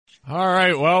All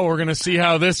right, well, we're going to see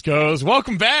how this goes.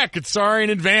 Welcome back. It's Sorry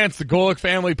in Advance, the Golic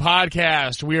Family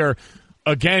Podcast. We are,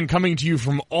 again, coming to you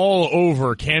from all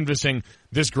over, canvassing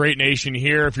this great nation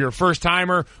here. If you're a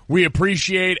first-timer, we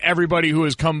appreciate everybody who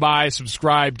has come by,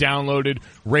 subscribed, downloaded,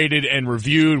 rated, and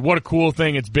reviewed. What a cool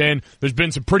thing it's been. There's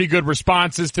been some pretty good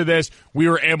responses to this. We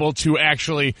were able to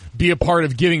actually be a part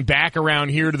of giving back around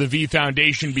here to the V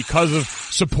Foundation because of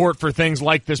support for things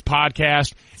like this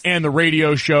podcast and the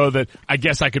radio show that I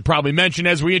guess I could probably mention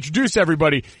as we introduce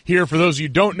everybody here. For those of you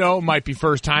who don't know, might be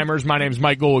first-timers, my name is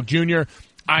Mike Golic Jr.,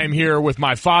 I am here with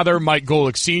my father, Mike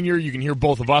Golic Sr. You can hear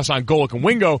both of us on Golic and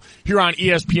Wingo here on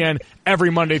ESPN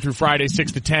every Monday through Friday,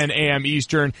 6 to 10 a.m.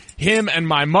 Eastern. Him and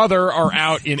my mother are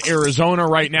out in Arizona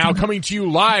right now, coming to you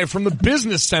live from the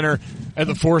Business Center at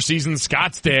the Four Seasons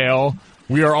Scottsdale.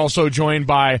 We are also joined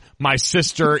by my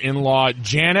sister-in-law,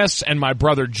 Janice, and my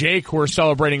brother, Jake, who are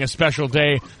celebrating a special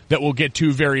day that we'll get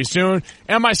to very soon,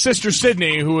 and my sister,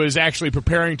 Sydney, who is actually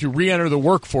preparing to re-enter the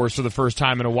workforce for the first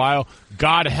time in a while.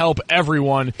 God help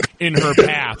everyone in her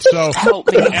path. So,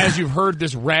 as you've heard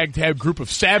this ragtag group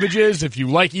of savages, if you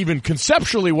like even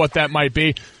conceptually what that might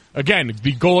be, again,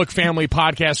 the Golic Family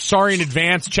Podcast. Sorry in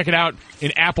advance. Check it out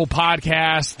in Apple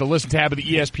Podcasts, the Listen tab of the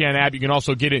ESPN app. You can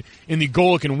also get it in the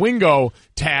Golic and Wingo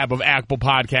tab of Apple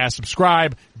Podcasts.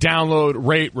 Subscribe, download,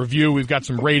 rate, review. We've got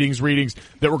some readings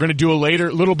that we're going to do a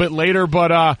little bit later.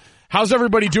 But how's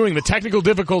everybody doing? The technical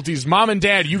difficulties. Mom and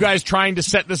Dad, you guys trying to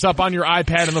set this up on your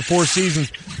iPad in the Four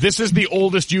Seasons. This is the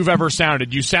oldest you've ever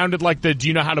sounded. You sounded like the do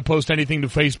you know how to post anything to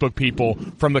Facebook people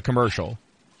from the commercial.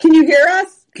 Can you hear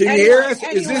us? Can you hear us?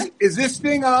 Is this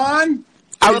thing on?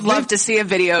 I would love to see a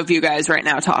video of you guys right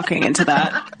now talking into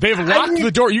that. They've locked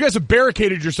the door. You guys have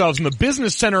barricaded yourselves in the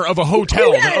business center of a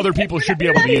hotel that other people should be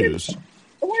able to use.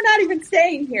 We're not even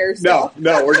staying here. So.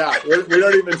 No, we're not. We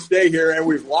don't even stay here, and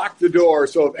we've locked the door.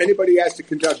 So if anybody has to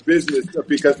conduct business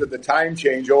because of the time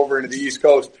change over into the East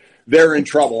Coast, they're in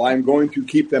trouble. I'm going to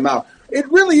keep them out. It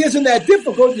really isn't that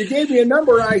difficult. You gave me a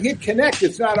number, and I hit connect.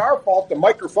 It's not our fault. The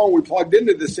microphone we plugged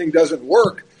into this thing doesn't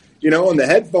work, and the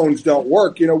headphones don't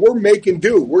work. We're making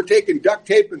do. We're taking duct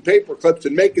tape and paper clips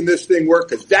and making this thing work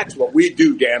because that's what we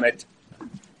do, damn it.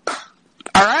 All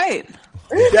right.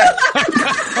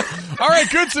 All right,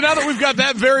 good. So now that we've got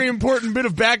that very important bit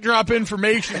of backdrop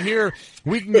information here,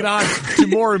 we can get on to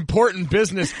more important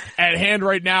business at hand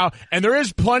right now. And there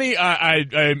is plenty.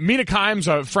 Mina Kimes,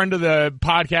 a friend of the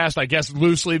podcast, I guess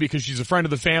loosely because she's a friend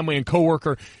of the family and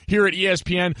coworker here at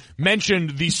ESPN,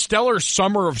 mentioned the stellar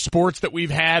summer of sports that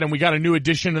we've had, and we got a new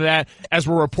edition of that as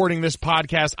we're reporting this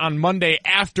podcast on Monday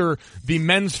after the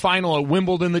men's final at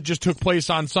Wimbledon that just took place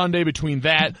on Sunday. Between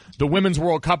that, the Women's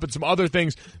World Cup, and some other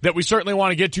things that we certainly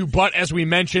want to get to. But as we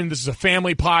mentioned, this is a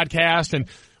family podcast, and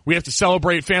we have to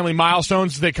celebrate family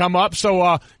milestones as they come up.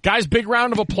 So, guys, big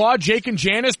round of applause. Jake and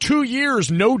Janice, 2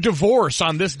 years, no divorce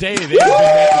on this day.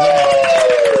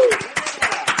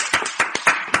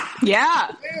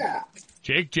 Yeah.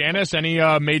 Jake, Janice, any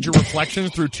major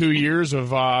reflections through 2 years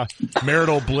of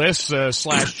marital bliss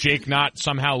 / Jake not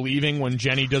somehow leaving when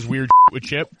Jenny does weird with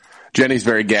Chip? Jenny's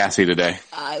very gassy today.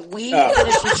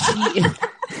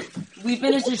 We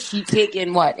finished the sheet cake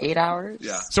in 8 hours?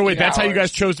 Yeah. So wait, that's how you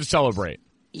guys chose to celebrate?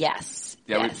 Yes.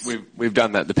 Yeah, yes. we've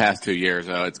done that the past 2 years.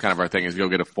 It's kind of our thing is go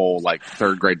get a full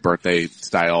third grade birthday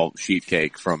style sheet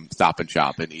cake from Stop and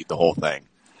Shop and eat the whole thing.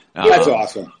 That's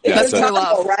awesome. It's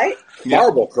marble, right?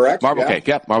 Marble, correct? Marble cake.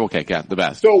 Yep, marble cake. Yeah, the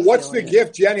best. So what's the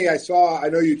gift, Jenny? I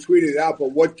know you tweeted it out,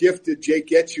 but what gift did Jake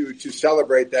get you to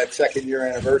celebrate that second year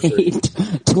anniversary?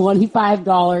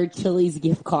 $25 Chili's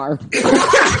gift card.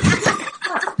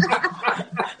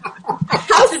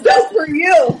 How's it best for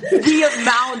you? The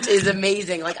amount is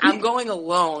amazing. I'm going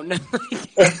alone.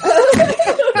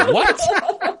 What?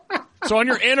 So on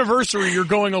your anniversary, you're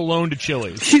going alone to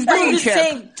Chili's. She's bringing just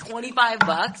saying $25.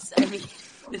 I mean,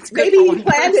 it's good. Maybe he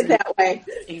planned it that way.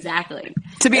 Exactly.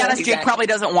 To be honest, Jake probably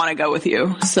doesn't want to go with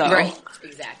you. So right.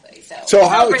 Exactly. So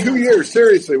how 2 years?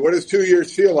 Seriously, what does 2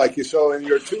 years feel like? So in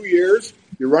your 2 years,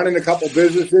 you're running a couple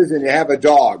businesses and you have a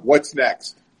dog. What's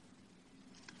next?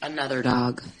 Another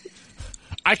dog.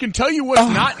 I can tell you what's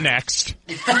not next.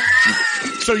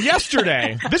 So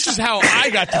yesterday, this is how I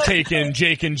got to take in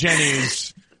Jake and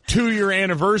Jenny's 2-year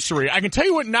anniversary. I can tell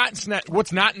you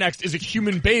what's not next is a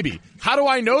human baby. How do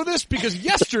I know this? Because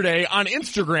yesterday on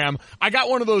Instagram, I got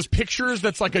one of those pictures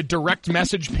that's like a direct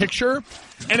message picture,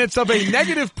 and it's of a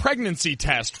negative pregnancy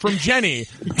test from Jenny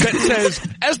that says,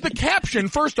 as the caption,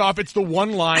 first off, it's the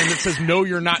one line that says, "No,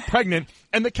 you're not pregnant,"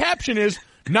 and the caption is,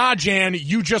 "Nah, Jan,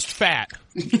 you just fat."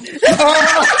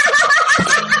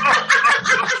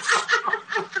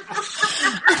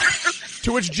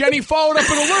 To which Jenny followed up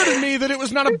and alerted me that it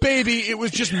was not a baby, it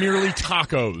was just merely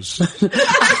tacos. Wait, you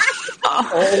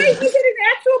did an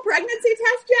actual pregnancy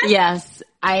test, Jen? Yes.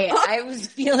 I was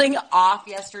feeling off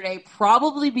yesterday,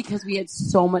 probably because we had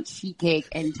so much sheet cake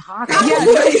and tacos. Yeah,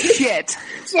 no shit.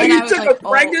 So And you I was took like, a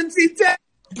pregnancy test?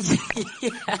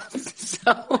 Yes.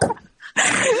 So, but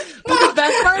the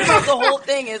best part about the whole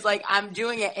thing is like I'm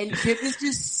doing it and Chip is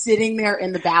just sitting there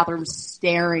in the bathroom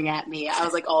staring at me. I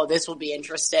was like, oh, this will be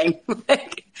interesting.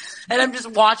 And I'm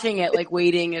just watching it, like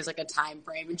waiting. There's like a time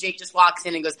frame, and Jake just walks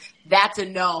in and goes, "That's a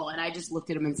no." And I just looked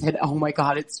at him and said, "Oh my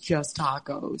god, it's just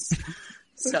tacos."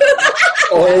 So,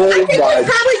 Oh I think we my!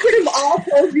 probably could have all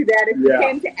told you that if you Yeah.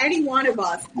 came to any one of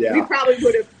us. Yeah. We probably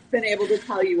would have been able to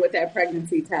tell you what that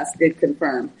pregnancy test did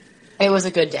confirm. it was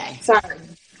a good day. Sorry.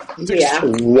 Yeah.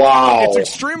 Wow! It's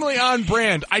extremely on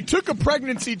brand. I took a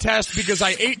pregnancy test because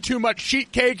I ate too much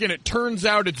sheet cake, and it turns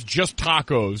out it's just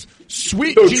tacos.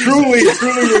 Sweet So Jesus.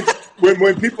 truly,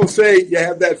 when people say you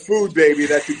have that food, baby,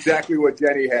 that's exactly what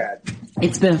Jenny had.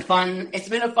 It's been fun. It's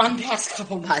been a fun past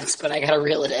couple months, but I gotta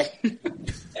reel it in.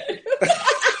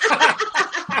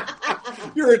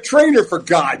 You're a trainer, for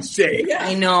God's sake.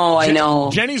 I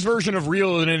know. Jenny's version of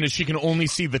reel it in is she can only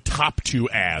see the top two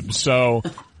abs. So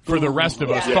for the rest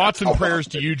of us, thoughts and prayers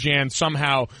to you, Jan.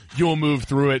 Somehow you'll move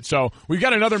through it. So we've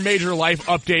got another major life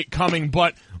update coming,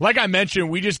 but like I mentioned,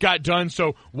 we just got done.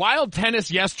 So wild tennis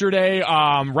yesterday.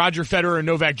 Roger Federer and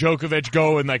Novak Djokovic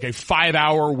go in like a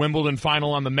 5-hour Wimbledon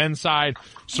final on the men's side.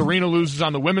 Serena loses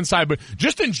on the women's side. But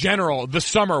just in general, the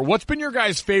summer, what's been your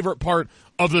guys' favorite part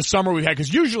of the summer we've had?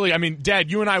 Because usually, I mean,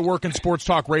 Dad, you and I work in sports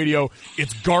talk radio.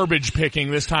 It's garbage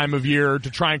picking this time of year to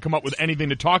try and come up with anything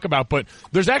to talk about. But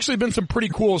there's actually been some pretty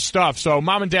cool stuff. So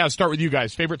Mom and Dad, start with you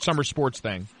guys. Favorite summer sports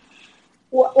thing?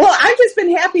 Well, I've just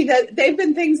been happy that they've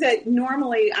been things that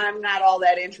normally I'm not all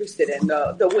that interested in.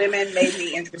 The women made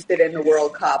me interested in the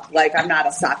World Cup. Like, I'm not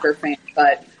a soccer fan,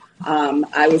 but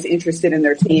I was interested in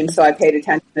their team, so I paid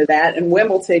attention to that. And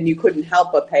Wimbledon, you couldn't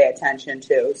help but pay attention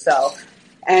to. So,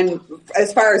 and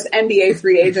as far as NBA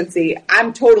free agency,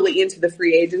 I'm totally into the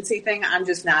free agency thing. I'm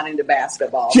just not into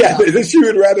basketball. Yeah, So.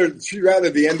 she'd rather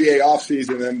the NBA off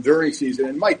season than during season.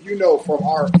 And Mike, you know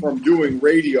from doing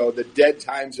radio, the dead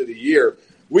times of the year,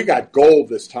 we got gold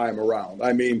this time around.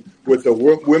 I mean, with the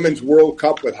Women's World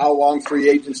Cup, with how long free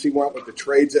agency went, with the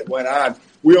trades that went on,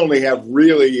 we only have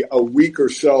really a week or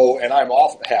so, and I'm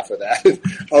off half of that,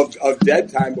 of dead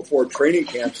time before training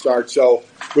camp starts. So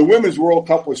the Women's World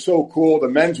Cup was so cool. The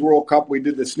Men's World Cup, we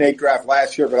did the snake draft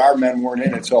last year, but our men weren't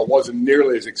in it, so it wasn't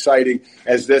nearly as exciting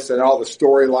as this and all the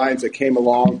storylines that came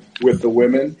along with the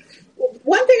women.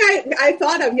 One thing I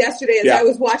thought of yesterday as I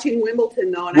was watching Wimbledon,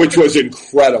 though, and which was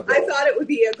incredible. I thought it would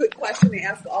be a good question to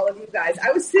ask all of you guys.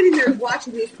 I was sitting there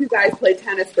watching these two guys play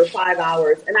tennis for 5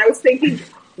 hours, and I was thinking,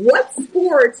 what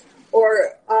sport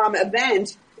or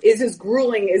event is as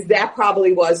grueling as that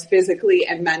probably was physically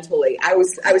and mentally? I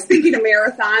was thinking a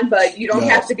marathon, but you don't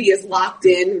have to be as locked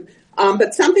in.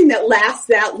 But something that lasts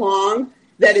that long,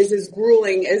 that is as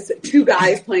grueling as two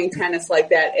guys playing tennis like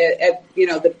that at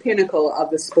the pinnacle of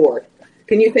the sport.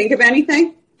 Can you think of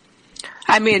anything?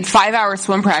 I mean, 5-hour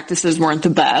swim practices weren't the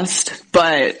best,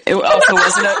 but it also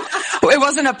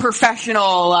wasn't a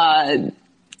professional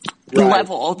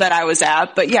level that I was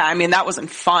at. But yeah, I mean, that wasn't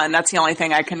fun. That's the only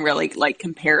thing I can really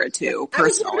compare it to personally. I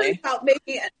was wondering about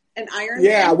maybe an Ironman.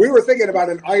 Yeah, we were thinking about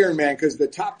an Ironman because the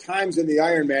top times in the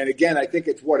Ironman, again, I think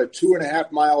it's a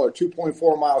 2.5 mile or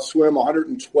 2.4 mile swim,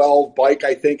 112 bike,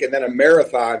 I think, and then a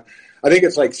marathon. I think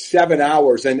it's like 7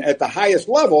 hours. And at the highest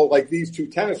level, like these two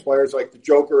tennis players, like the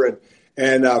Joker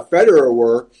and Federer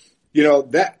were,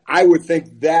 that I would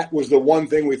think that was the one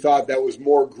thing we thought that was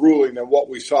more grueling than what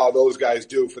we saw those guys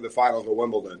do for the finals of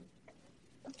Wimbledon.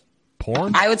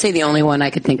 Porn? I would say the only one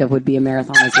I could think of would be a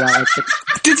marathon as well.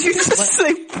 Did you just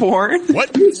say porn?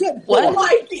 What? You said what?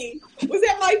 Mikey. Was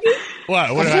that Mikey?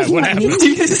 What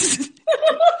happened?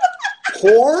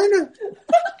 Porn?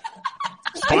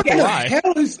 Fucking lie.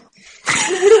 Hell is...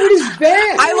 What is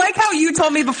that? I like how you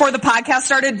told me before the podcast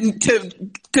started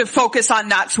to focus on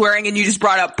not swearing, and you just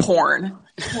brought up porn.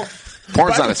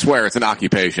 Porn's not a swear, it's an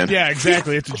occupation. Yeah,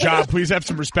 exactly. It's a job. Please have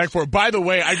some respect for it. By the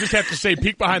way, I just have to say,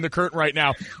 peek behind the curtain right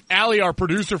now. Allie, our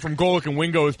producer from Golic and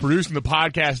Wingo, is producing the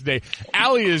podcast today.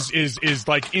 Allie is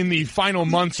like in the final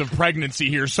months of pregnancy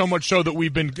here, so much so that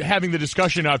we've been having the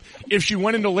discussion of if she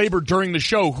went into labor during the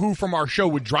show, who from our show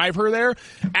would drive her there.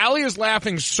 Allie is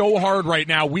laughing so hard right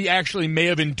now, we actually may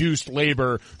have induced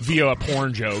labor via a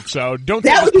porn joke. So don't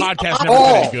think this podcast never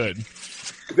been any good.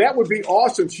 that would be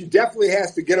awesome. She definitely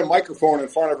has to get a microphone in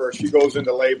front of her if she goes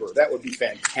into labor. That would be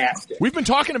fantastic. We've been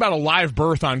talking about a live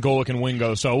birth on Golic and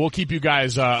Wingo, so we'll keep you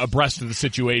guys abreast of the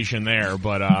situation there.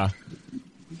 But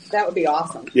that would be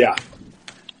awesome. Yeah.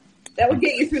 That would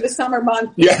get you through the summer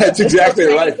month. Yeah, that's exactly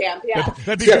right. Camp. Yeah.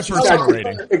 That'd be good for summer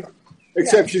rating.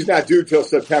 Except she's not due till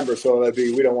September, so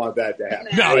we don't want that to happen.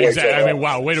 No, exactly. I mean,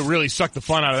 wow, way to really suck the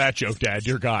fun out of that joke, Dad.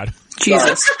 Dear God.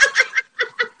 Jesus.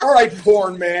 All right,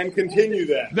 porn man, continue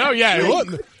that. No, yeah.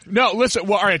 No, listen.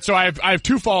 Well, all right. So I have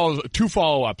two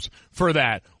follow-ups for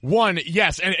that. One,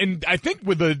 yes, and I think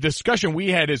with the discussion we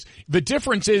had is the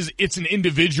difference is it's an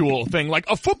individual thing. Like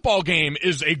a football game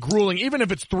is a grueling, even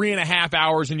if it's 3.5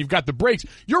 hours and you've got the breaks,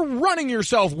 you're running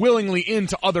yourself willingly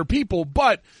into other people,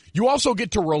 but you also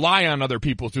get to rely on other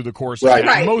people through the course of that.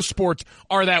 Right. Most sports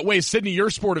are that way. Sydney, your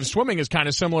sport of swimming is kind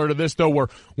of similar to this though, where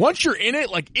once you're in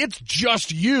it, like it's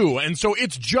just you. And so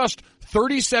it's just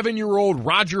 37-year-old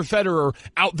Roger Federer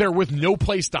out there with no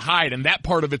place to hide. And that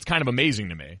part of it's kind of amazing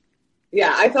to me.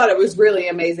 Yeah, I thought it was really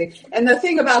amazing. And the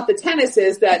thing about the tennis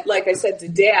is that, like I said to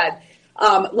Dad,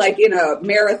 like in a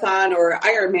marathon or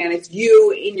Ironman, it's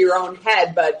you in your own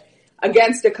head, but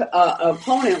against a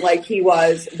opponent like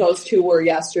those two were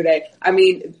yesterday. I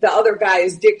mean, the other guy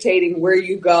is dictating where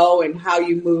you go and how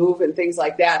you move and things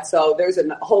like that. So there's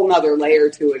a whole nother layer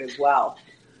to it as well.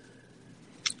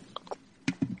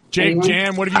 Jake,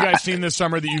 Jan, what have you guys seen this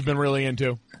summer that you've been really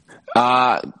into?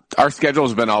 Our schedule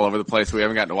has been all over the place. We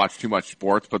haven't gotten to watch too much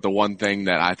sports, but the one thing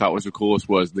that I thought was the coolest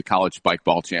was the college spike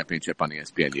ball championship on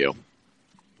ESPNU.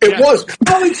 It was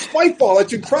college spike ball.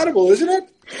 It's incredible, isn't it?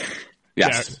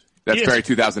 Yes. That's very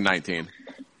 2019.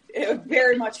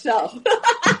 Very much so.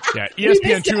 Yeah,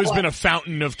 ESPN2 has been a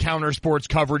fountain of counter sports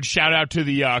coverage. Shout out to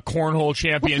the cornhole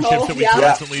championships that we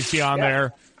constantly see on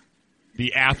there.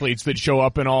 The athletes that show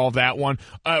up in all of that one.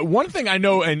 One thing I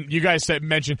know, and you guys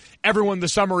mentioned, everyone, the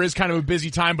summer is kind of a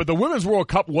busy time, but the Women's World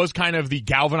Cup was kind of the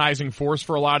galvanizing force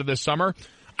for a lot of this summer.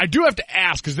 I do have to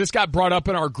ask, because this got brought up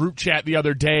in our group chat the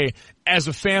other day as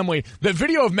a family, the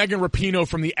video of Megan Rapinoe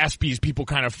from the ESPYs people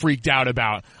kind of freaked out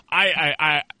about.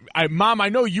 Mom, I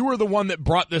know you were the one that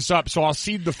brought this up, so I'll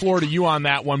cede the floor to you on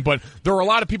that one, but there were a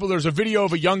lot of people. There's a video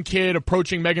of a young kid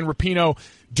approaching Megan Rapinoe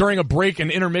during a break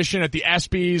and intermission at the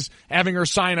ESPYs, having her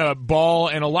sign a ball,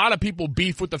 and a lot of people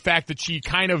beef with the fact that she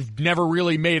kind of never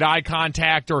really made eye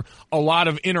contact or a lot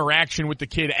of interaction with the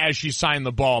kid as she signed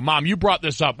the ball. Mom, you brought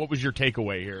this up. What was your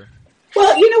takeaway here?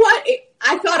 Well, you know what?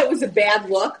 I thought it was a bad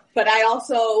look, but I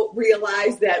also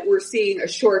realized that we're seeing a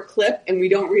short clip and we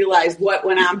don't realize what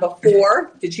went on before.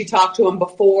 Did she talk to him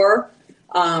before?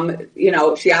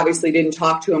 She obviously didn't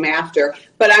talk to him after.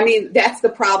 But I mean, that's the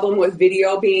problem with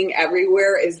video being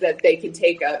everywhere, is that they can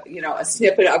take a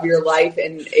snippet of your life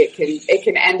and it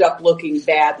can end up looking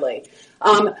badly.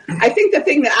 I think the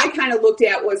thing that I kind of looked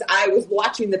at was I was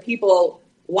watching the people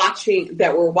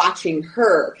that were watching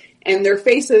her, and their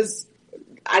faces,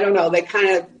 I don't know, they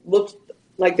kind of looked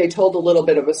like they told a little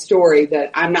bit of a story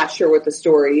that I'm not sure what the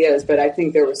story is, but I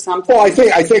think there was something. Well, I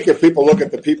think if people look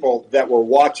at the people that were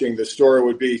watching, the story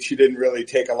would be she didn't really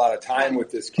take a lot of time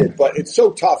with this kid. But it's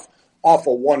so tough off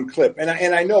of one clip, and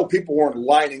I know people weren't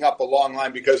lining up a long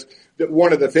line, because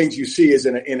one of the things you see is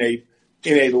in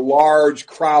a large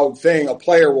crowd thing, a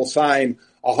player will sign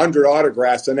 100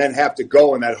 autographs and then have to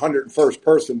go, and that 101st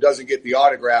person doesn't get the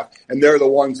autograph, and they're the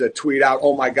ones that tweet out,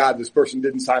 "Oh my God, this person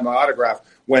didn't sign my autograph."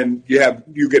 When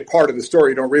you get part of the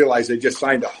story, you don't realize they just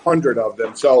signed 100 of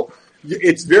them. So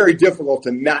it's very difficult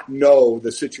to not know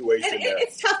the situation. And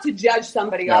it's tough to judge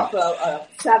somebody off a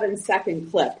 7-second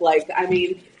clip. Like, I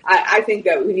mean, I think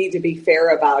that we need to be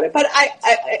fair about it. But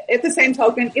I at the same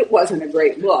token, it wasn't a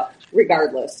great look,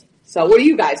 regardless. So what do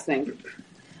you guys think?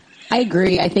 I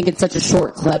agree. I think it's such a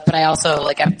short clip, but I also,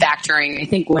 I'm factoring, I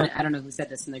think I don't know who said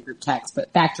this in the group text,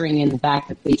 but factoring in the fact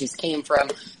that they just came from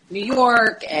New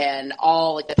York and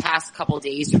all, the past couple of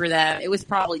days for them, it was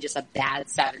probably just a bad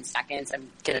 7 seconds. I'm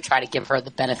going to try to give her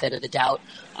the benefit of the doubt,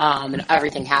 and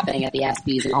everything happening at the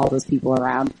ESPYs and all those people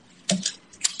around.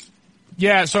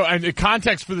 Yeah, so the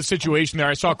context for the situation there,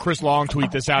 I saw Chris Long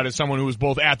tweet this out as someone who was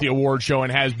both at the award show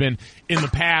and has been in the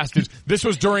past. This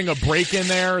was during a break in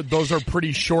there. Those are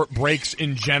pretty short breaks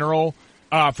in general.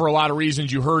 For a lot of reasons.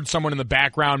 You heard someone in the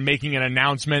background making an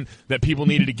announcement that people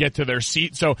needed to get to their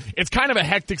seat. So it's kind of a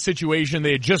hectic situation.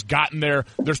 They had just gotten there.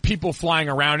 There's people flying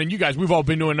around, and you guys, we've all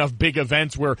been to enough big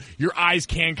events where your eyes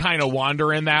can kind of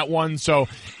wander in that one. So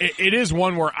it is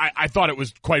one where I thought it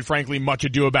was, quite frankly, much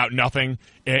ado about nothing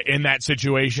in that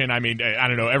situation. I mean, I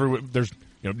don't know, there's,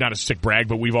 not a sick brag,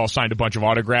 but we've all signed a bunch of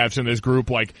autographs in this group.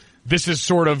 this is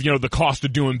sort of, the cost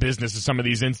of doing business in some of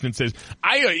these instances.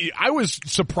 I was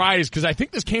surprised because I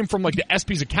think this came from like the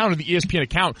ESPY's account or the ESPN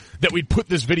account that we'd put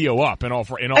this video up in all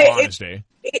honesty.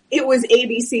 It was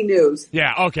ABC News.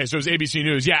 Yeah, okay, so it was ABC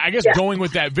News. Yeah, I guess going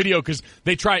with that video because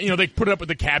they they put it up with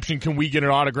the caption, "Can we get an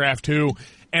autograph too?"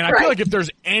 And I feel like if there's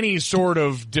any sort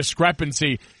of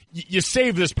discrepancy, you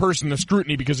save this person the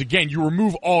scrutiny because, again, you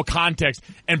remove all context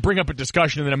and bring up a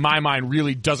discussion that, in my mind,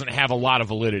 really doesn't have a lot of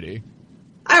validity.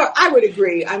 I would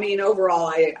agree. I mean, overall,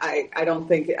 I don't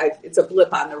think it's a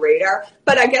blip on the radar.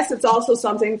 But I guess it's also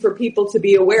something for people to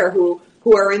be aware who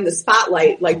are in the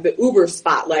spotlight, like the Uber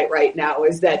spotlight right now,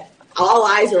 is that all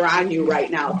eyes are on you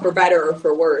right now, for better or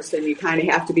for worse, and you kind of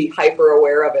have to be hyper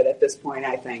aware of it at this point,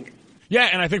 I think. Yeah,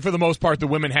 and I think for the most part, the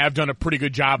women have done a pretty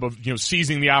good job of,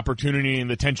 seizing the opportunity and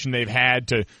the tension they've had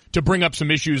to bring up some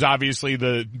issues, obviously,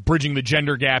 the bridging the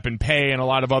gender gap in pay and a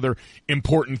lot of other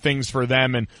important things for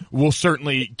them. And we'll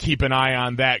certainly keep an eye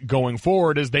on that going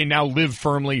forward as they now live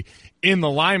firmly in the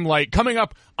limelight. Coming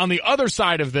up on the other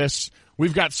side of this,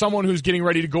 we've got someone who's getting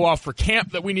ready to go off for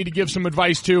camp that we need to give some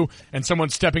advice to, and someone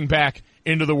stepping back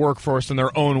into the workforce in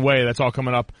their own way. That's all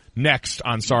coming up next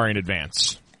on Sorry in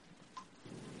Advance.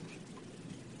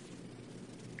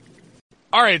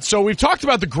 All right, so we've talked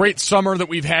about the great summer that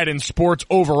we've had in sports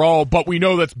overall, but we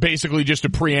know that's basically just a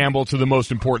preamble to the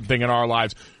most important thing in our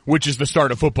lives, which is the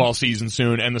start of football season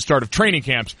soon and the start of training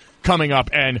camps coming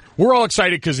up. And we're all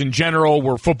excited because in general,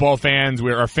 we're football fans.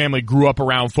 Our family grew up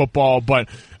around football, but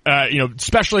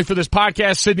especially for this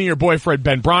podcast, Sydney, your boyfriend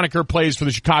Ben Broniker, plays for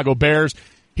the Chicago Bears.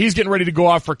 He's getting ready to go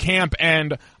off for camp,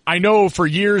 and I know for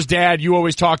years, Dad, you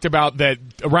always talked about that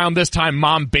around this time,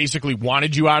 Mom basically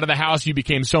wanted you out of the house. You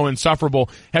became so insufferable.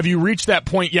 Have you reached that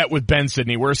point yet with Ben,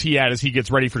 Sydney? Where's he at as he gets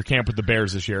ready for camp with the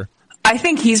Bears this year? I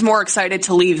think he's more excited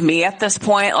to leave me at this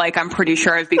point. Like, I'm pretty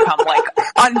sure I've become like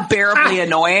unbearably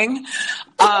annoying.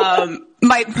 I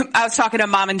was talking to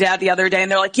Mom and Dad the other day,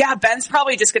 and they're like, yeah, Ben's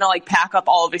probably just going to like pack up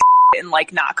all of his shit and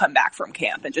like not come back from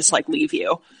camp and just like leave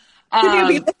you. You'd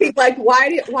be looking like,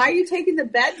 why are you taking the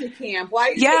bed to camp? Why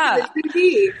are you taking the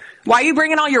TV? Why are you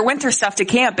bringing all your winter stuff to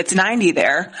camp? It's 90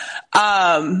 there.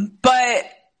 But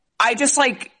I just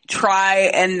like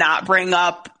try and not bring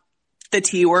up the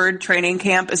T word, training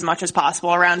camp, as much as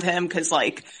possible around him, because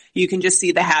like you can just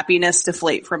see the happiness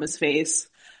deflate from his face.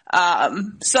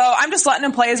 So I'm just letting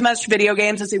him play as much video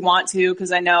games as he wants to,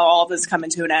 because I know all of this is coming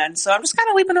to an end. So I'm just kind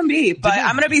of leaving him be. But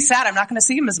I'm going to be sad. I'm not going to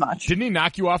see him as much. Didn't he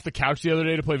knock you off the couch the other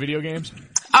day to play video games?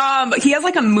 He has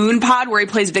like a moon pod where he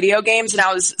plays video games, and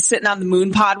I was sitting on the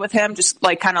moon pod with him, just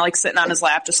like kind of like sitting on his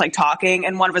lap, just like talking.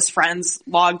 And one of his friends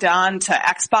logged on to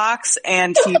Xbox,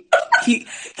 and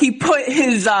he put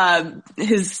his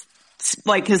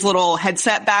little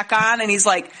headset back on, and he's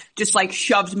like, just like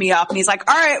shoved me up, and he's like,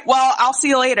 all right, well, I'll see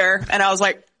you later. And I was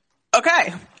like,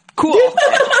 okay, cool.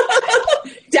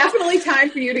 Definitely time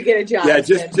for you to get a job. Yeah,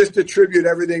 just attribute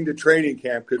everything to training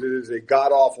camp, because it is a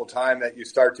god-awful time that you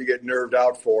start to get nerved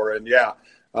out for. And yeah,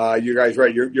 you guys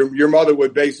right. Your mother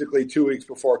would basically 2 weeks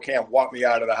before camp walk me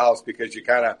out of the house because you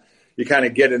kind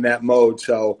of get in that mode.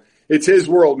 So it's his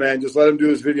world, man. Just let him do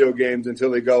his video games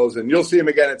until he goes, and you'll see him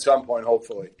again at some point,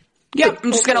 hopefully. Yep,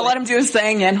 I'm just going to let him do his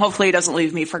thing, and hopefully he doesn't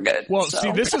leave me for good. Well,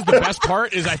 see, this is the best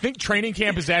part, is I think training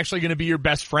camp is actually going to be your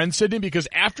best friend, Sydney, because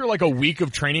after like a week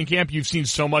of training camp, you've seen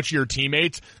so much of your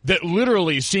teammates that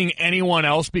literally seeing anyone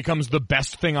else becomes the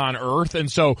best thing on earth.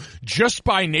 And so just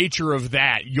by nature of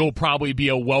that, you'll probably be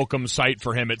a welcome sight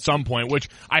for him at some point, which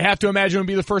I have to imagine would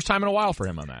be the first time in a while for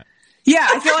him on that. Yeah,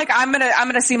 I feel like I'm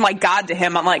gonna seem like God to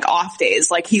him on like off days.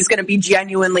 Like he's gonna be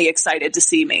genuinely excited to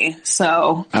see me.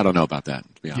 So I don't know about that.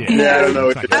 Yeah, I don't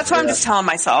know. That's what I'm just telling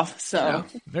myself. So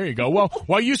there you go. Well,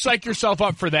 while you psych yourself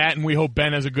up for that, and we hope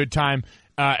Ben has a good time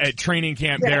at training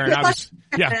camp there.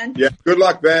 And good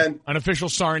luck, Ben. An official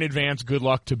Sorry in Advance. Good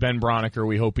luck to Ben Broniker.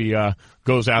 We hope he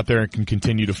goes out there and can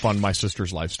continue to fund my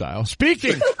sister's lifestyle.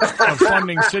 Speaking of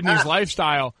funding Sydney's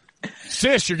lifestyle,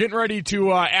 Sis, you're getting ready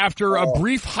to, after a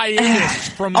brief hiatus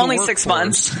from the only workforce. 6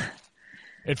 months.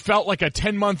 It felt like a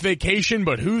 10-month vacation,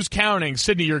 but who's counting?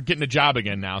 Sydney, you're getting a job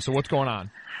again now, so what's going on?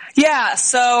 Yeah,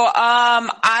 so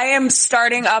I am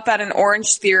starting up at an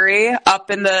Orange Theory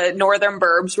up in the northern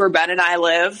burbs where Ben and I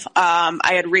live.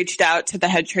 I had reached out to the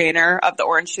head trainer of the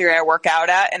Orange Theory I work out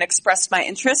at and expressed my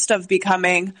interest of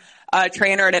becoming a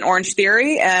trainer at an Orange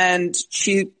Theory, and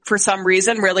she, for some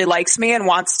reason, really likes me and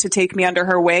wants to take me under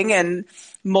her wing and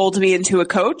mold me into a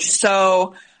coach.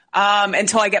 So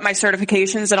until I get my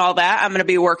certifications and all that, I'm going to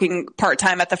be working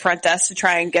part-time at the front desk to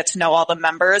try and get to know all the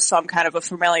members. So I'm kind of a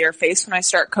familiar face when I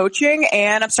start coaching,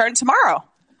 and I'm starting tomorrow.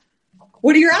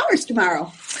 What are your hours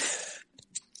tomorrow?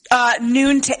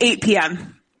 Noon to 8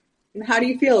 p.m. How do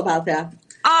you feel about that?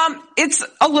 It's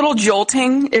a little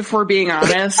jolting, if we're being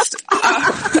honest.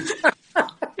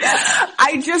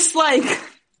 I just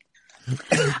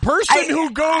Person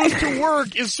who goes to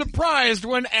work is surprised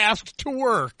when asked to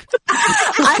work.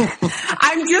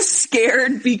 I'm just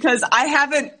scared because I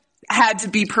haven't had to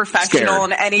be professional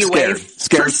in any way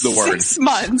Scared's for the word. 6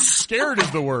 months. Scared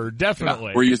is the word,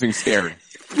 definitely. Yeah, we're using scared.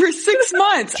 For 6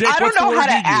 months. Jake, I don't what's the know word how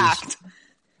to you use? act.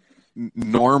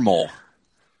 Normal.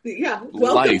 Yeah,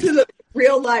 welcome Life. to the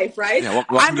real life, right? Yeah,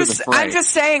 welcome I'm to the just fray.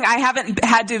 saying I haven't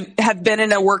had to have been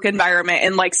in a work environment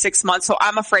in 6 months, so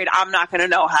I'm afraid I'm not going to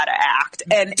know how to act.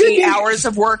 And 8 hours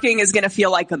of working is going to feel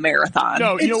like a marathon.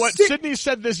 No, you know what? Sydney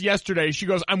said this yesterday. She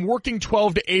goes, I'm working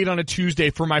 12 to 8 on a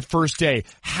Tuesday for my first day.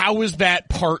 How is that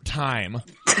part-time?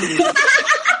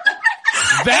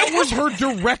 That was her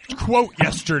direct quote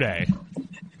yesterday.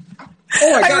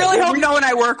 Oh my God. I really hope no one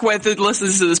I work with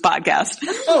listens to this podcast.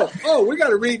 Oh, we got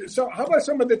to read. So, how about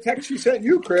some of the text she sent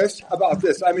you, Chris, about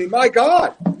this? I mean, my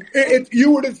God,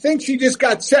 you would have think she just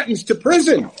got sentenced to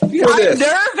prison for this.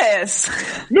 I'm nervous.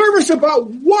 Nervous about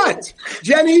what?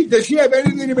 Jenny, does she have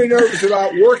anything to be nervous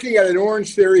about working at an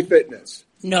Orange Theory Fitness?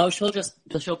 No, she'll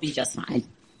be just fine.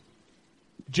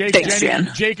 Jake, Thanks, Jenny,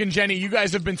 Jen. Jake and Jenny, you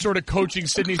guys have been sort of coaching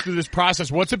Sydney through this process.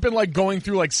 What's it been like going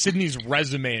through Sydney's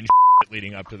resume and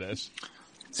leading up to this?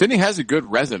 Sydney has a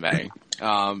good resume.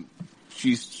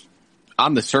 She's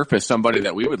on the surface somebody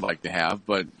that we would like to have,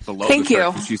 but below Thank the you.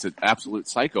 surface, she's an absolute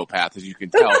psychopath, as you can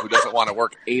tell, who doesn't want to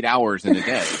work 8 hours in a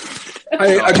day.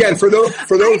 Again, for those I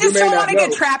who just may don't not want to know,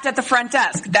 get trapped at the front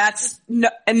desk. That's no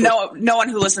one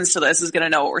who listens to this is going to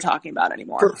know what we're talking about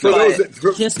anymore. for those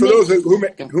Just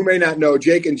who may not know,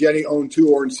 Jake and Jenny own 2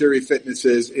 Orange Theory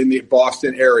Fitnesses in the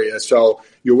Boston area. So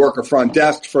you work a front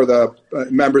desk for the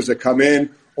members that come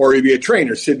in, or you be a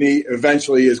trainer. Sydney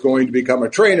eventually is going to become a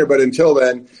trainer, but until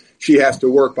then, she has to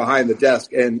work behind the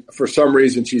desk, and for some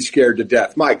reason, she's scared to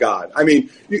death. My God. I mean,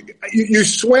 you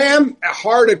swam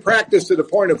hard at practice to the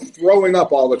point of throwing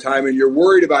up all the time, and you're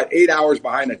worried about 8 hours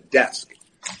behind a desk.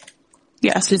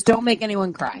 Yes. Just don't make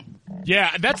anyone cry.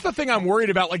 Yeah, that's the thing I'm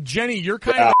worried about. Jenny, you're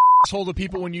kind of an asshole to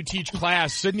people when you teach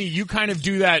class. Sydney, you kind of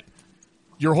do that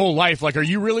your whole life. Are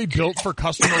you really built for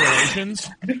customer relations?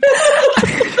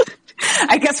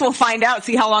 I guess we'll find out,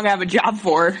 see how long I have a job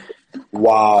for.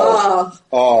 Wow.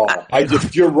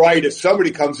 You're right. If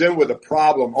somebody comes in with a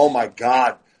problem, oh my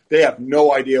God, they have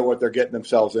no idea what they're getting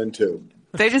themselves into.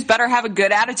 They just better have a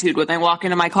good attitude when they walk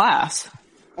into my class.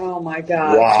 Oh my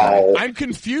God. Wow. I'm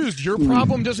confused. Your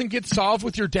problem doesn't get solved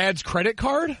with your dad's credit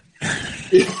card?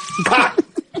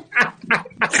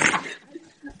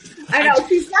 I know.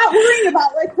 She's not worrying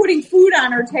about putting food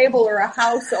on her table or a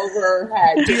house over her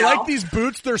head. Do you like these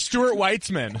boots? They're Stuart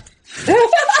Weitzman.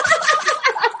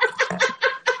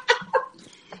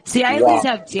 See, I at least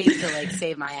have Jake to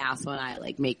save my ass when I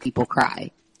make people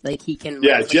cry. He can.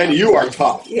 Yeah, Jenny, you are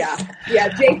tough. Yeah.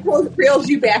 Jake reels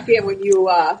you back in when you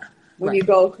you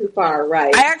go too far,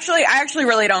 right? I actually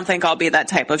really don't think I'll be that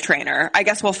type of trainer. I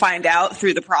guess we'll find out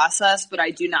through the process, but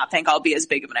I do not think I'll be as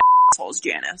big of an asshole as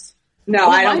Janice. No,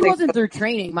 I don't mine think wasn't through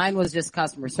training. Mine was just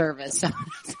customer service. So.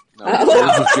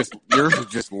 No, yours is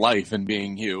just life and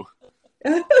being you.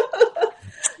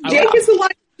 Jake is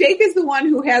the one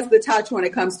who has the touch when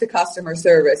it comes to customer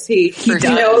service. He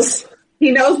knows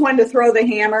when to throw the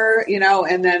hammer,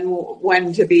 and then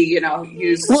when to be,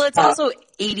 use. Well, it's also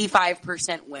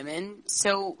 85% women,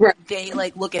 so Right. they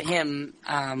look at him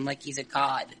like he's a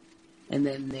god, and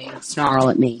then they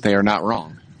snarl at me. They are not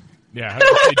wrong. Yeah.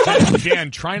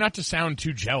 Jan, try not to sound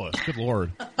too jealous. Good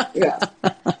Lord. Yeah.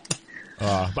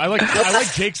 I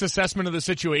like Jake's assessment of the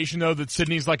situation, though, that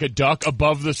Sydney's like a duck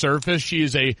above the surface. She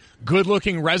is a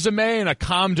good-looking resume and a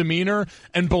calm demeanor,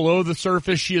 and below the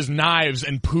surface, she is knives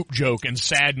and poop joke and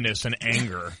sadness and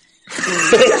anger.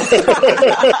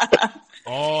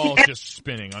 All just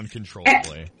spinning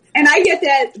uncontrollably. And I get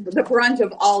the brunt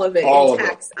of all of it All in of it.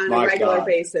 text on My a regular God.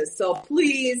 basis. So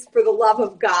please, for the love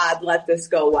of God, let this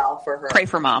go well for her. Pray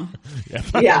for mom. Yeah.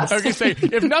 Yes. I was going to say,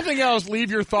 if nothing else, leave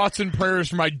your thoughts and prayers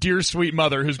for my dear sweet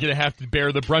mother, who's going to have to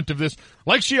bear the brunt of this,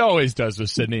 like she always does with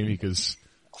Sydney, because,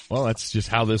 well, that's just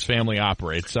how this family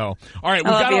operates. So, all right,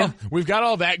 we've got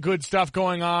all that good stuff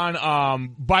going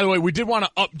on. By the way, we did want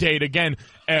to update again.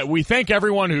 We thank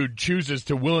everyone who chooses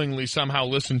to willingly somehow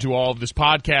listen to all of this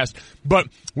podcast, but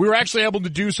we were actually able to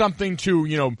do something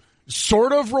to,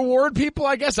 sort of reward people,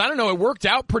 I guess. I don't know. It worked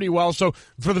out pretty well. So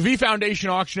for the V Foundation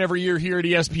auction every year here at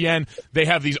ESPN, they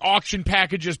have these auction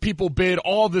packages. People bid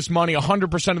all this money.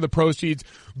 100% of the proceeds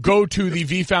go to the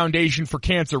V Foundation for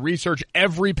Cancer Research.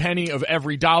 Every penny of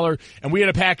every dollar. And we had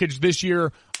a package this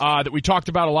year that we talked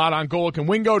about a lot on Golic and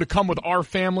Wingo to come with our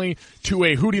family to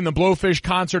a Hootie and the Blowfish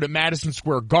concert at Madison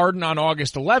Square Garden on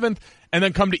August 11th, and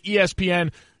then come to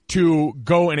ESPN to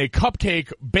go in a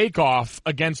cupcake bake-off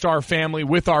against our family,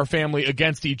 with our family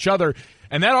against each other.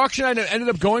 And that auction ended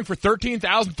up going for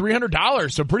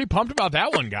 $13,300. So pretty pumped about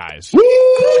that one, guys.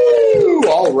 Woo!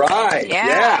 All right.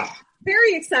 Yeah.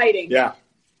 Very exciting. Yeah.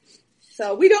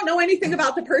 So we don't know anything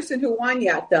about the person who won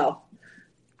yet, though.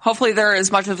 Hopefully they're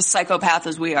as much of a psychopath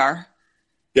as we are.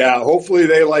 Yeah, hopefully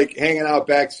they like hanging out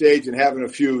backstage and having a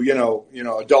few,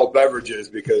 adult beverages,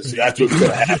 because that's what's going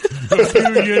to happen.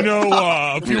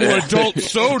 a few adult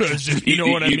sodas, if you know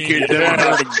what I mean. You kids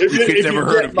ever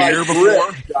heard of beer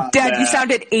before? Dad, you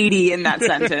sounded 80 in that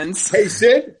sentence. Hey,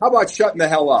 Sid, how about shutting the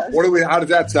hell up? How does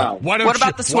that sound? What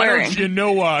about the swearing?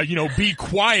 Why don't be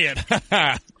quiet?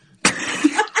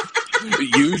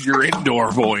 Use your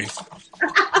indoor voice.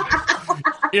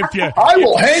 I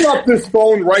will hang up this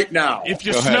phone right now. If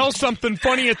you smell something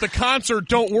funny at the concert,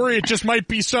 don't worry. It just might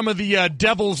be some of the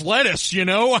devil's lettuce,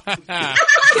 That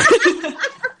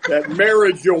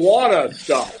marijuana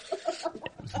stuff.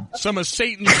 Some of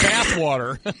Satan's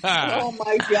bathwater. Oh,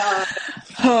 my God.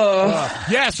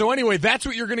 So anyway, that's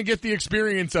what you're going to get the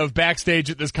experience of backstage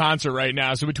at this concert right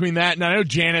now. So between that, and I know,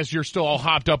 Janice, you're still all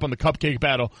hopped up on the cupcake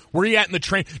battle. Where are you at in the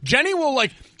train? Jenny will,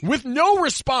 with no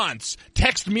response,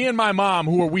 text me and my mom,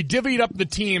 we divvied up the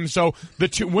team. So the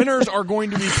two winners are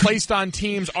going to be placed on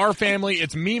teams. Our family,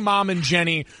 it's me, Mom, and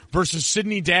Jenny versus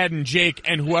Sydney, Dad, and Jake,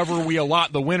 and whoever we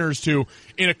allot the winners to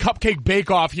in a cupcake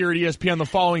bake-off here at ESPN the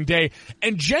following day.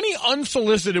 And Jenny,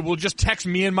 unsolicited, will just text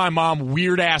me and my mom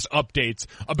weird-ass updates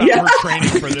about her training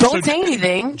for this. Don't say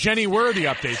anything. Jenny, where are the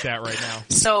updates at right now?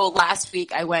 So last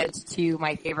week I went to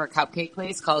my favorite cupcake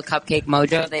place called Cupcake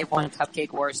Mojo. They've won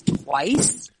Cupcake Wars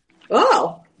twice.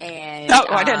 Oh. And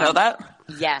I didn't know that.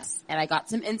 Yes, and I got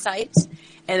some insights,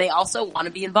 and they also want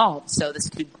to be involved, so this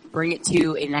could bring it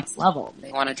to a next level.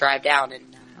 They want to drive down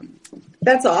and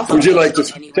that's awesome. Would you like to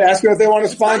ask them if they want to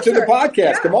sponsor the podcast?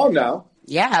 Yeah. Come on now.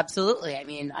 Yeah, absolutely. I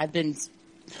mean, I've been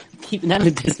keeping them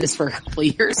in business for a couple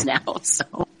of years now,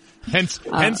 so. Hence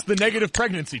the negative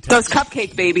pregnancy test. Those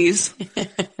cupcake babies.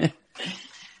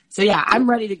 So yeah, I'm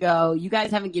ready to go. You guys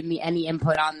haven't given me any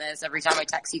input on this every time I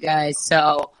text you guys,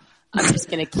 so I'm just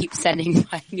going to keep sending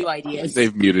my new ideas.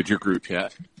 They've muted your group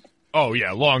chat. Oh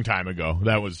yeah, a long time ago.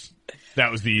 That was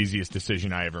the easiest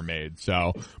decision I ever made.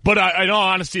 So, but in all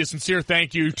honesty, a sincere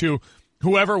thank you to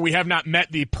whoever. We have not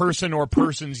met the person or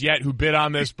persons yet who bid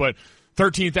on this, but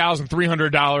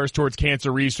 $13,300 towards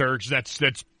cancer research. That's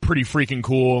pretty freaking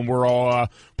cool, and we're all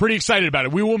pretty excited about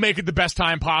it. We will make it the best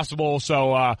time possible.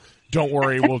 So don't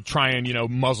worry, we'll try and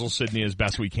muzzle Sydney as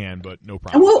best we can, but no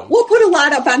problem. And we'll put a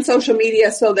lot up on social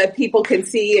media so that people can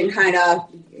see and kind of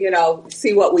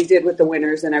see what we did with the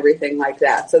winners and everything like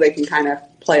that, so they can kind of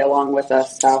play along with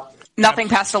us. So nothing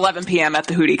past 11 p.m. at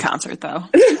the Hootie concert, though.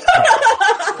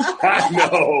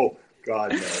 No,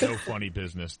 God, no. No funny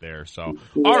business there. So,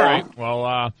 all right,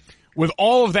 well. With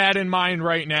all of that in mind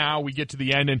right now, we get to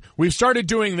the end, and we've started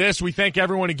doing this. We thank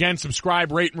everyone again.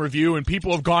 Subscribe, rate, and review, and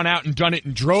people have gone out and done it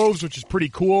in droves, which is pretty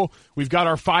cool. We've got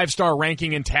our 5-star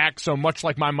ranking intact, so much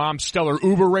like my mom's stellar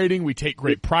Uber rating, we take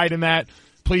great pride in that.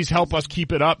 Please help us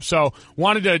keep it up. So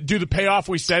wanted to do the payoff.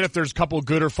 We said if there's a couple of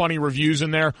good or funny reviews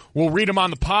in there, we'll read them on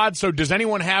the pod. So does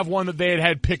anyone have one that they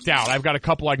had picked out? I've got a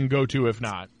couple I can go to if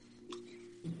not.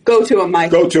 Go to him, Mike.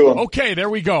 Go to him. Okay, there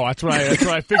we go. That's what I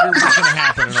figured was going to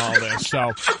happen in all this.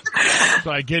 So that's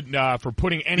what I get for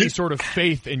putting any sort of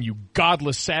faith in you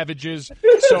godless savages.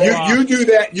 So you do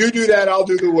that. You do that. I'll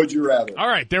do the would you rather. All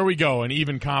right, there we go. An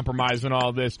even compromise in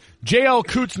all this. JL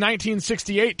Coots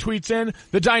 1968 tweets in,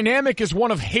 the dynamic is one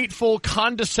of hateful,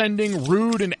 condescending,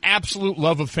 rude, and absolute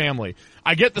love of family.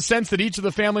 I get the sense that each of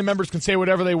the family members can say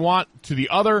whatever they want to the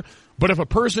other, but if a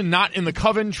person not in the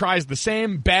coven tries the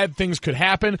same, bad things could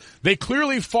happen. They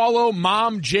clearly follow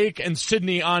Mom, Jake, and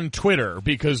Sydney on Twitter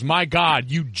because, my God,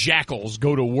 you jackals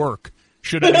go to work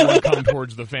should anyone come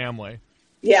towards the family.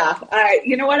 Yeah,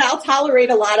 you know what? I'll tolerate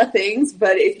a lot of things,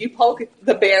 but if you poke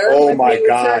the bear with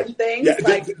certain things,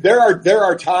 there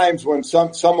are times when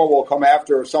someone will come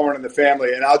after someone in the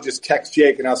family, and I'll just text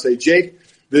Jake and I'll say, Jake,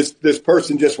 this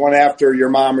person just went after your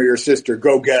mom or your sister.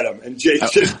 Go get them. And Jake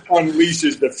just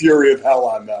unleashes the fury of hell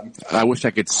on them. I wish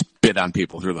I could spit on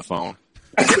people through the phone.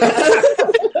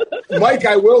 Mike,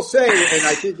 I will say, and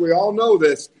I think we all know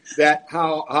this, that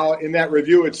how in that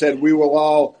review it said we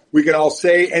can all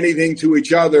say anything to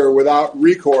each other without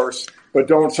recourse, but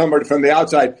don't somebody from the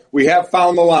outside. We have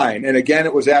found the line. And again,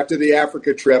 it was after the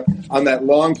Africa trip on that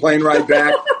long plane ride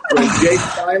back when Jake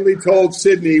finally told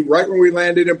Sydney right when we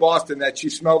landed in Boston that she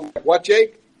smelled like what,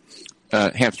 Jake?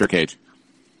 Hamster cage.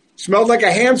 Smelled like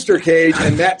a hamster cage,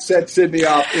 and that set Sydney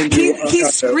off into he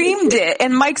screamed it,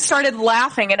 and Mike started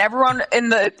laughing, and everyone in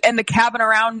the cabin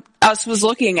around us was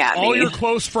looking at me. All your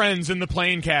close friends in the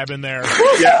plane cabin there.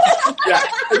 Yeah,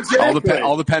 exactly.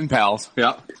 All the pen pals.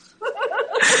 Yeah.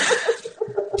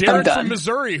 Derek from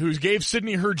Missouri, who gave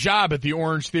Sydney her job at the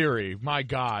Orange Theory. My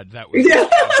God, that was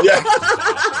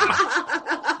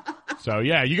So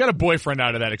yeah, you got a boyfriend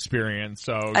out of that experience.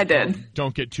 So I did.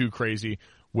 Don't get too crazy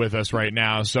with us right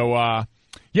now. So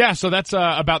so that's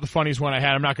about the funniest one I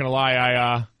had. I'm not gonna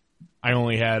lie, I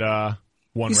only had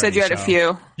one. You said you had a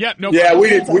few. Yeah, no. Yeah, problem. we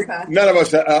did. None of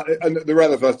us, the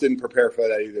rest of us, didn't prepare for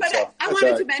that either. But so I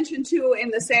wanted to mention too, in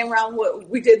the same realm,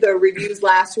 we did the reviews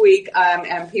last week,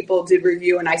 and people did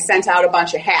review, and I sent out a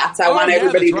bunch of hats. I want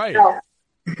everybody to know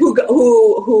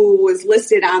who was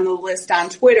listed on the list on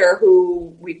Twitter,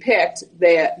 who we picked.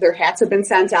 Their hats have been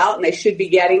sent out, and they should be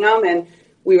getting them. And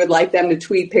we would like them to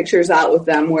tweet pictures out with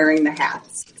them wearing the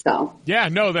hats. So yeah,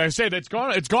 no, they say it's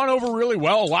gone over really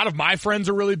well. A lot of my friends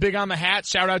are really big on the hats.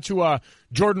 Shout out to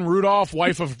Jordan Rudolph,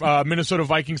 wife of Minnesota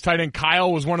Vikings tight end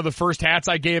Kyle, was one of the first hats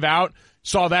I gave out.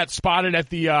 Saw that spotted at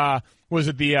the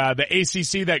the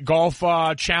ACC, that golf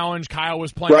challenge Kyle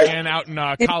was playing in out in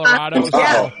Colorado.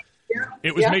 So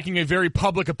it was making a very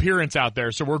public appearance out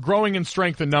there. So we're growing in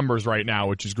strength and numbers right now,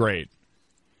 which is great.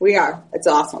 We are. It's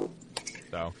awesome.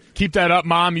 So keep that up,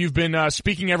 Mom. You've been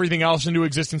speaking everything else into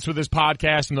existence with this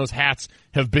podcast, and those hats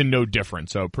have been no different.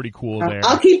 So pretty cool there.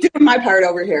 I'll keep doing my part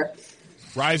over here.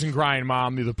 Rise and grind,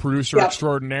 Mom. You're the producer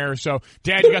extraordinaire. So,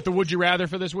 Dad, you got the Would You Rather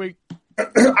for this week?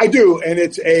 I do, and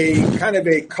it's a kind of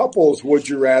a couple's Would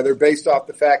You Rather based off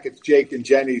the fact it's Jake and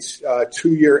Jenny's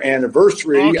 2-year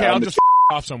anniversary. Okay, I'll just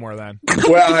off somewhere then.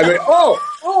 Well, I mean,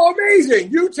 oh,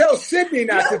 amazing. You tell Sydney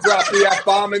not to drop the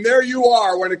F-bomb, and there you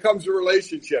are when it comes to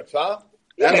relationships, huh?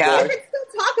 Yeah, you can still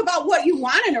talk about what you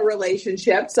want in a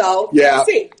relationship, so yeah.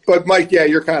 See. But Mike,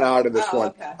 you're kind of out of this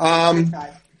one.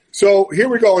 Okay. So here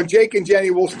we go, and Jake and Jenny,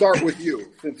 we'll start with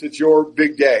you since it's your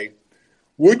big day.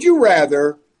 Would you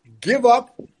rather give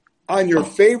up on your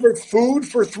favorite food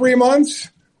for 3 months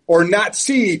or not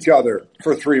see each other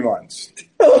for 3 months?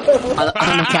 On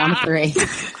the count of 3.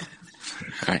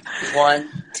 All right.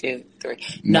 1, 2,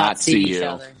 3. Not see each you.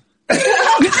 other.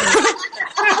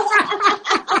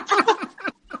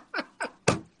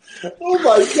 Oh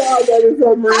my God, that is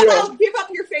unreal. How about give up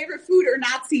your favorite food or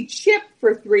not see Chip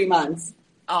for 3 months?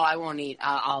 Oh, I won't eat.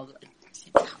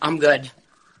 I'm good.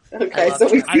 Okay, so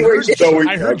we I heard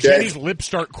okay. Jenny's lips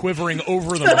start quivering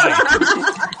over the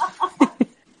mic.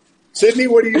 Sydney,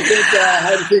 what do you think? How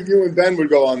do you think you and Ben would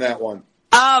go on that one?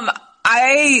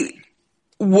 I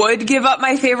would give up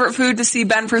my favorite food to see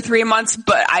Ben for 3 months,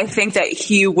 but I think that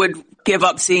he would give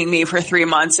up seeing me for 3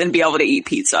 months and be able to eat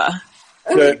pizza.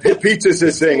 Pizza's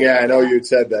his thing. Yeah, I know you'd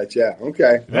said that. Yeah.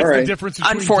 Okay. That's all right. the difference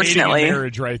between Unfortunately. dating and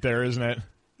marriage right there, isn't it?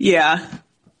 Yeah,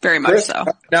 very much Chris, so.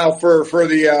 Now, for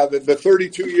the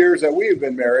 32 years that we have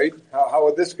been married, how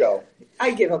would this go?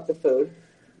 I give up the food.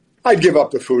 I'd give up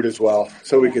the food as well,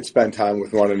 so we could spend time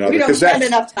with one another. We don't spend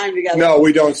enough time together. No,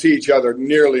 we don't see each other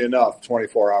nearly enough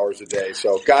 24 hours a day.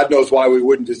 So God knows why we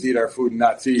wouldn't just eat our food and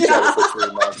not see each other for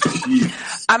 3 months.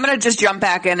 Jeez. I'm going to just jump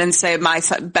back in and say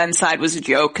Ben's side was a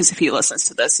joke, because if he listens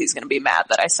to this, he's going to be mad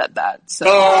that I said that. So.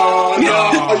 Oh, no.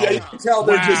 Yeah, you can tell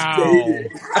they're just dating.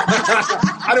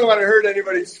 I don't want to hurt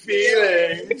anybody's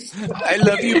feelings. I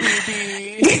love you,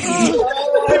 baby.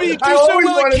 Baby, you do I so always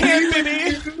well wanna at camp, be baby.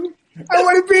 with you. I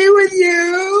want to be with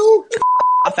you.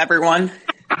 Off everyone.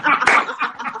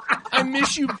 I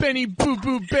miss you, Benny Boo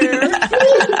Boo Bear.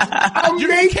 I'll You're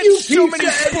make catch you so many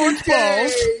pizza every sports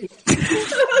balls. day.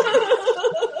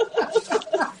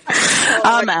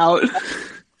 I'm out.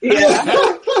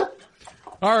 Yeah.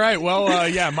 All right, well,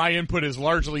 my input is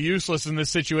largely useless in this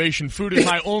situation. Food is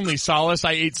my only solace.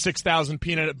 I ate 6,000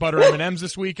 peanut butter M&Ms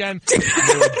this weekend. They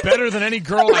were better than any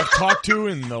girl I've talked to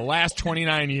in the last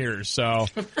 29 years, so.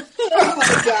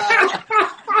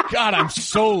 God, I'm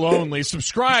so lonely.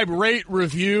 Subscribe, rate,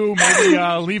 review, maybe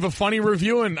leave a funny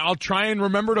review, and I'll try and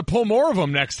remember to pull more of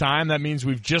them next time. That means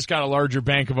we've just got a larger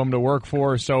bank of them to work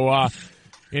for, so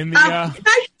in the... Can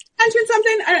I mention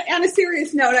something on a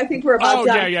serious note? I think we're about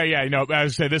done. Yeah. No, as I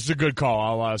say, this is a good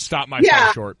call. I'll stop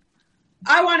myself short.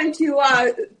 I wanted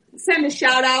to send a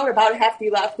shout out about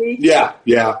Hefty Lefty. Yeah.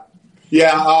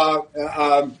 Yeah,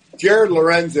 Jared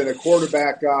Lorenzen, a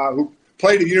quarterback who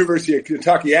played at the University of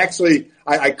Kentucky. Actually,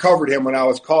 I covered him when I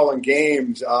was calling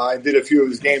games. I did a few of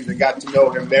his games and got to know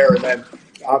him there. And then,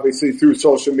 obviously, through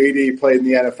social media, he played in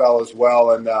the NFL as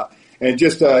well. And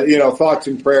just thoughts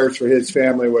and prayers for his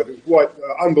family with what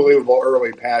unbelievable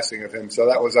early passing of him. So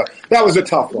that was a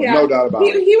tough one, no doubt about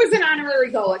it. He was an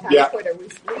honorary Golic on Twitter.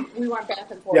 We went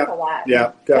back and forth a lot.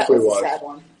 Yeah, definitely was. A sad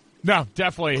one. No,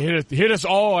 definitely hit us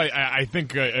all. I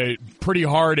think pretty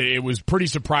hard. It was pretty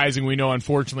surprising. We know,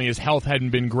 unfortunately, his health hadn't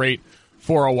been great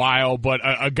for a while, but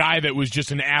a guy that was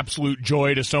just an absolute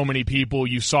joy to so many people.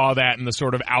 You saw that in the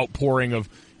sort of outpouring of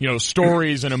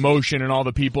stories and emotion and all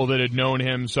the people that had known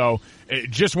him. So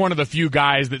just one of the few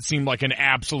guys that seemed like an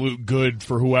absolute good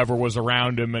for whoever was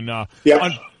around him, and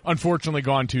unfortunately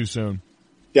gone too soon.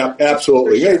 Yeah,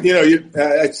 absolutely. Sure.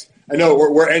 I know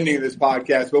we're ending this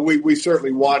podcast, but we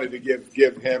certainly wanted to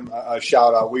give him a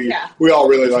shout out. We all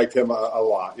really liked him a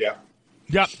lot. Yeah.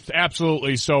 Yep,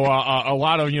 absolutely. So a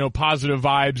lot of positive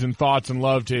vibes and thoughts and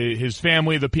love to his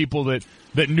family, the people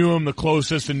that knew him the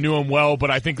closest and knew him well. But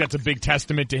I think that's a big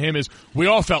testament to him. Is we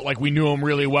all felt like we knew him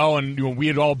really well, and we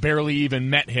had all barely even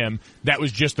met him. That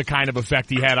was just the kind of effect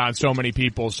he had on so many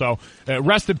people. So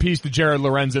rest in peace to Jared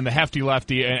Lorenzen, the hefty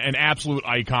lefty, an absolute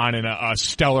icon and a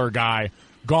stellar guy.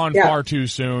 Gone far too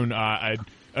soon.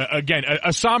 Again,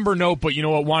 a somber note, but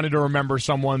wanted to remember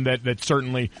someone that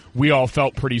certainly we all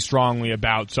felt pretty strongly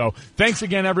about. So thanks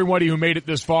again, everybody who made it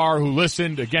this far, who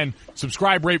listened. Again,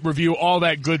 subscribe, rate, review, all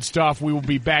that good stuff. We will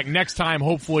be back next time,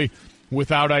 hopefully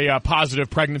without a positive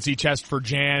pregnancy test for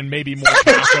Jan, maybe more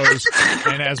tacos.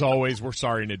 And as always, we're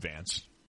sorry in advance.